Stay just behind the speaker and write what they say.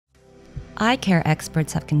eye care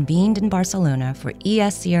experts have convened in Barcelona for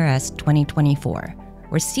ESCRS 2024,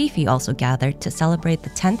 where SIFI also gathered to celebrate the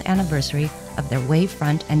 10th anniversary of their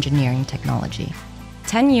Wavefront engineering technology.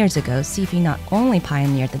 10 years ago, SIFI not only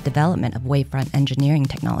pioneered the development of wavefront engineering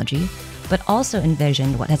technology, but also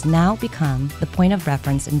envisioned what has now become the point of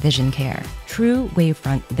reference in vision care, true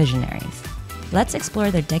wavefront visionaries. Let's explore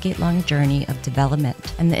their decade-long journey of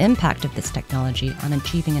development and the impact of this technology on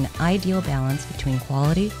achieving an ideal balance between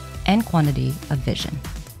quality and quantity of vision.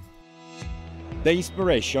 The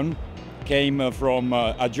inspiration came from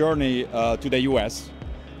a journey to the US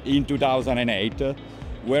in 2008,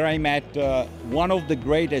 where I met one of the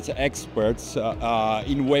greatest experts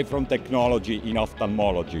in wavefront technology in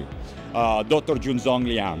ophthalmology, Dr. Junzong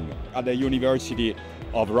Liang, at the University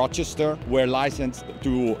of Rochester. Were licensed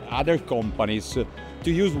to other companies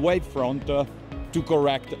to use wavefront to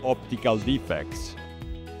correct optical defects.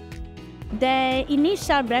 The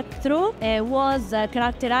initial breakthrough was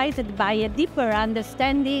characterized by a deeper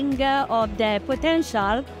understanding of the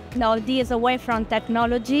potential of this wavefront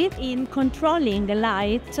technology in controlling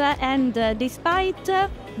light, and despite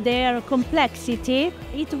their complexity,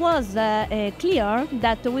 it was clear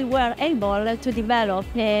that we were able to develop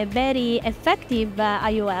a very effective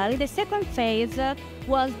IOL. The second phase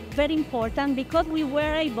was very important because we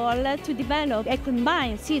were able to develop a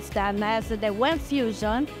combined system as the wave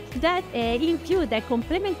fusion that include a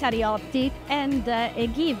complementary optic and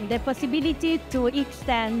give the possibility to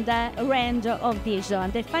extend the range of vision.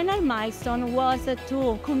 The final milestone was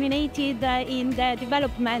to culminate in the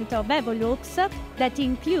development of Evolux that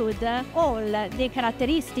include all the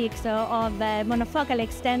characteristics of monofocal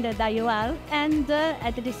extended IOL and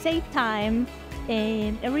at the same time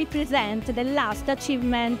represent the last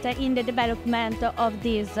achievement in the development of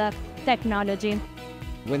this technology.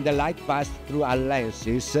 When the light passes through our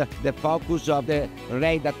lenses, the focus of the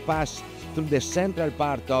ray that passes through the central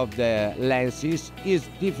part of the lenses is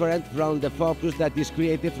different from the focus that is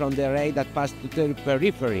created from the ray that passes to the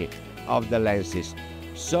periphery of the lenses.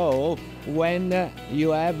 So, when you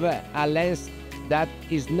have a lens that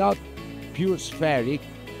is not pure spheric,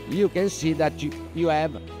 you can see that you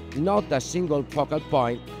have not a single focal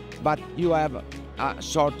point, but you have a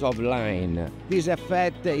sort of line. This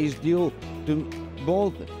effect is due to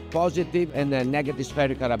both positive and negative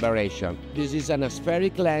spherical aberration. This is an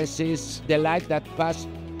spheric lenses. The light that passes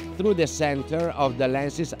through the center of the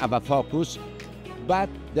lenses have a focus, but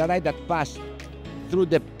the light that passes through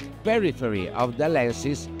the periphery of the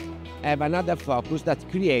lenses have another focus that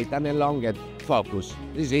creates an elongated focus.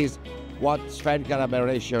 This is what spherical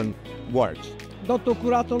aberration works. Dr.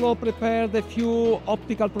 Curatolo prepared a few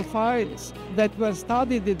optical profiles that were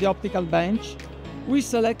studied in the optical bench. We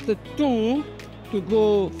selected two to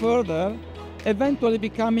go further, eventually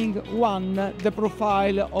becoming one, the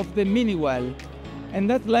profile of the mini well. And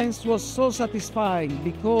that lens was so satisfying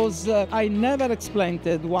because I never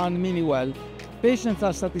explanted one mini well. Patients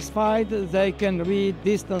are satisfied, they can read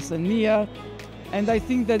distance and near, and I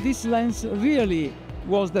think that this lens really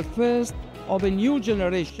was the first of a new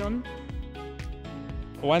generation.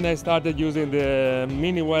 When I started using the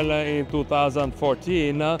mini well in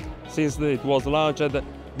 2014, since it was launched,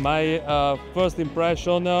 my first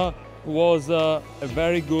impression was a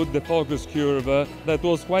very good defocus curve that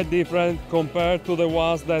was quite different compared to the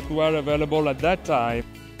ones that were available at that time.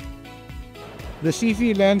 The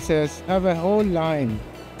SIFI lenses have a whole line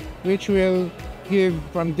which will give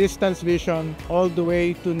from distance vision all the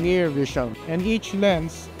way to near vision, and each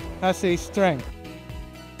lens has a strength.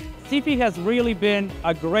 SIFI has really been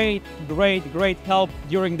a great help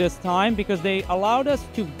during this time because they allowed us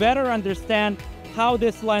to better understand how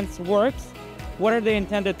this lens works, what are the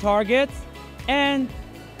intended targets, and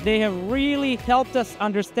they have really helped us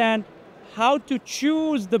understand how to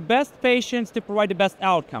choose the best patients to provide the best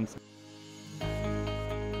outcomes.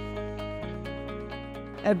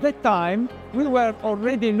 At that time, we were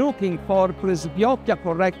already looking for presbyopia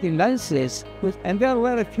correcting lenses, and there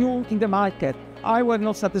were a few in the market I was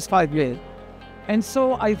not satisfied with. And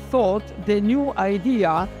so I thought the new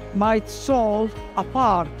idea might solve a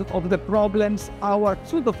part of the problems our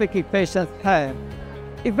pseudophakic patients have.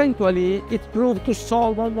 Eventually, it proved to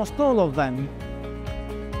solve almost all of them.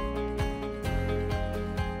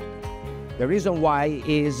 The reason why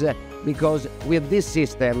is because with this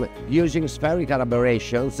system, using spherical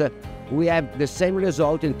aberrations, we have the same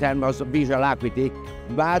result in terms of visual acuity,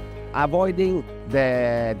 but avoiding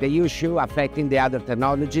the issue affecting the other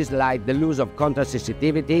technologies like the loss of contrast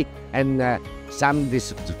sensitivity and some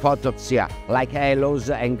dysphotopsia like halos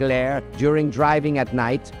and glare during driving at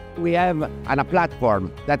night. We have a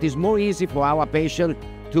platform that is more easy for our patient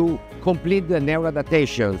to complete the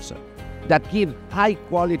neuroadaptations. that give high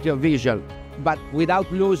quality of vision, but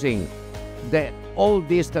without losing the all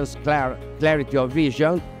distance clarity of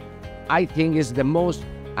vision, I think is the most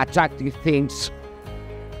attractive things,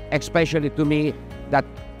 especially to me, that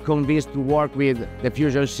convinced to work with the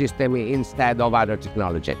fusion system instead of other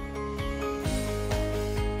technology.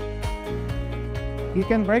 You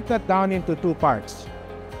can break that down into two parts.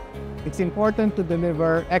 It's important to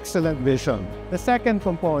deliver excellent vision. The second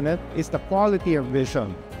component is the quality of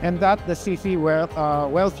vision, and that the SIFI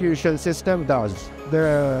well fusion system does.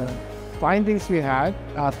 The findings we had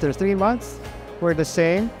after 3 months were the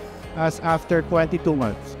same as after 22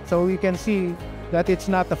 months. So we can see that it's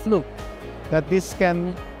not a fluke, that this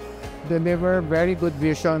can deliver very good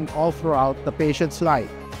vision all throughout the patient's life.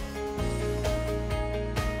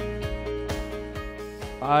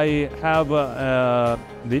 I have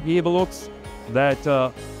the Evolux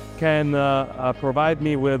that can provide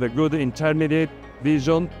me with a good intermediate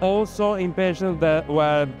vision. Also in patients that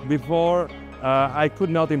were before I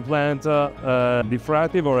could not implant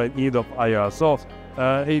diffractive or an EDOF IR. So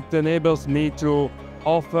it enables me to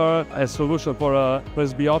offer a solution for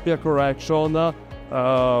presbyopia correction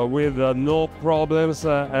with no problems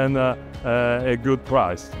and a good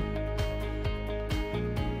price.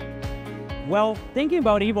 Well, thinking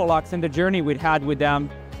about Evolux and the journey we'd had with them,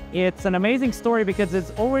 it's an amazing story because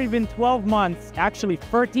it's already been 12 months, actually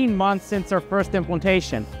 13 months since our first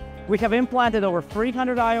implantation. We have implanted over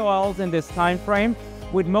 300 IOLs in this time frame,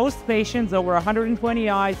 with most patients, over 120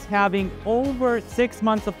 eyes, having over 6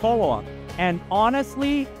 months of follow-up. And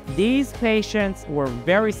honestly, these patients were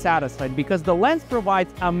very satisfied because the lens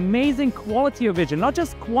provides amazing quality of vision, not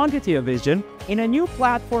just quantity of vision, in a new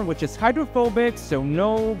platform which is hydrophobic, so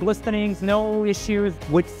no glistenings, no issues,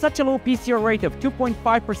 with such a low PCR rate of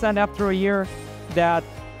 2.5% after a year that,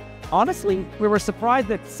 honestly, we were surprised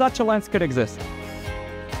that such a lens could exist.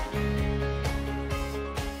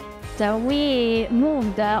 So we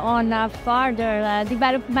moved on further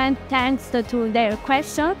development thanks to their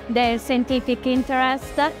question, their scientific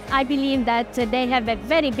interest. I believe that they have a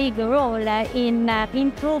very big role in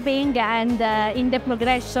improving and in the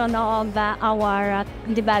progression of our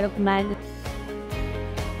development.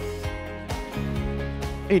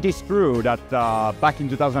 It is true that back in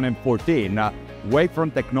 2014,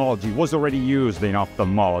 Wawefront technology was already used in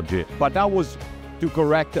ophthalmology, but that was to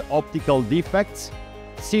correct optical defects.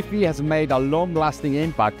 SIFI has made a long-lasting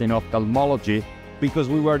impact in ophthalmology because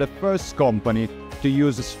we were the first company to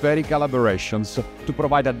use spherical aberrations to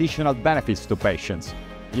provide additional benefits to patients.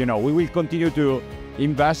 We will continue to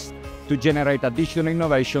invest to generate additional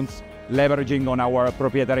innovations, leveraging on our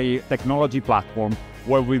proprietary technology platform,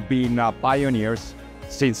 where we've been pioneers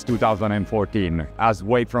since 2014 as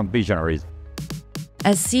Wawefront visionaries.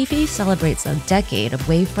 As SIFI celebrates a decade of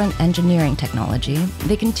Wavefront engineering technology,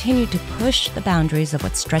 they continue to push the boundaries of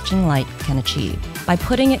what stretching light can achieve. By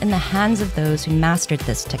putting it in the hands of those who mastered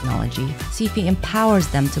this technology, SIFI empowers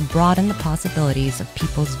them to broaden the possibilities of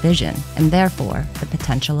people's vision and therefore the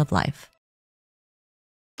potential of life.